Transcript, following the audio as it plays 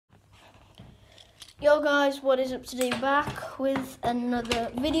Yo guys, what is up today? Back with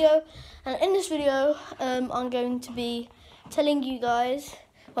another video, and in this video I'm going to be telling you guys,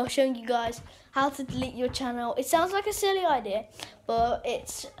 or showing you guys how to delete your channel. It sounds like a silly idea, but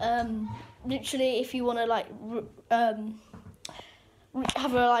it's literally if you want to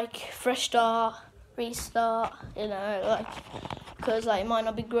have a fresh start, restart, because it might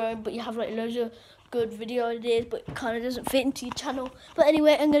not be growing, but you have loads of good video ideas, but it kind of doesn't fit into your channel. But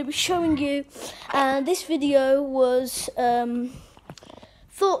anyway, I'm going to be showing you, and this video was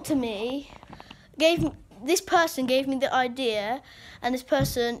thought to me, this person gave me the idea, and this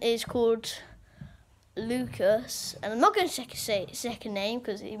person is called Lucas, and I'm not going to say his second name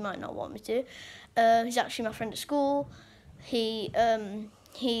because he might not want me to. He's actually my friend at school. He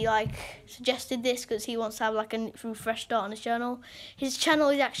suggested this because he wants to have a fresh start on his channel. His channel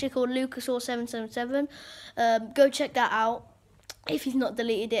is actually called LucasAll777. Go check that out if you've not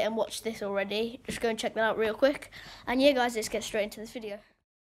deleted it and watched this already. Just go and check that out real quick. And yeah guys, let's get straight into this video.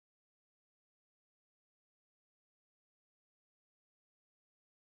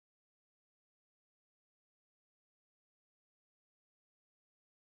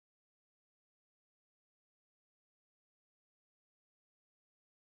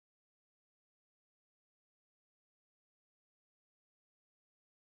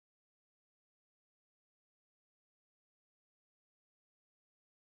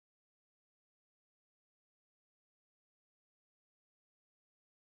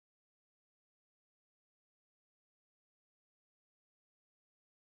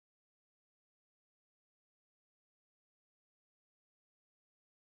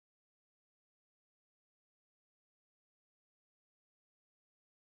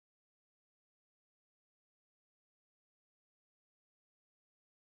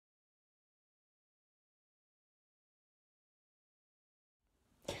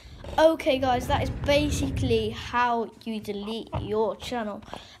 Okay guys, that is basically how you delete your channel.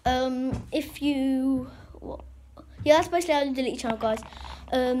 That's basically how you delete your channel, guys.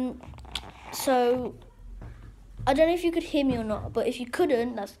 So I don't know if you could hear me or not, but if you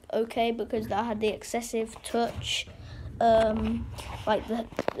couldn't, that's okay, because I had the excessive touch, the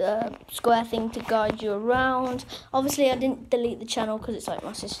square thing to guide you around. Obviously I didn't delete the channel because it's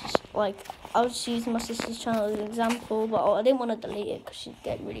my sister's, I was just using my sister's channel as an example, but I didn't want to delete it because she'd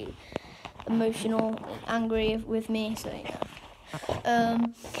get really emotional, angry with me, so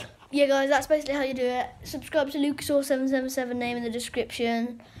yeah guys, that's basically how you do it. Subscribe to LucasAll777, name in the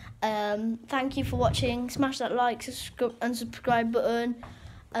description. Thank you for watching. Smash that like and subscribe button.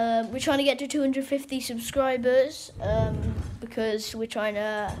 We're trying to get to 250 subscribers because we're trying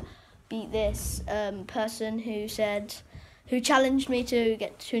to beat this person who challenged me to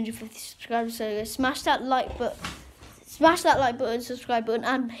get 250 subscribers. So smash that like button, subscribe button,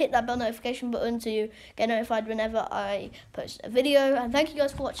 and hit that bell notification button to get notified whenever I post a video. And thank you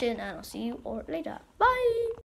guys for watching, and I'll see you all later. Bye.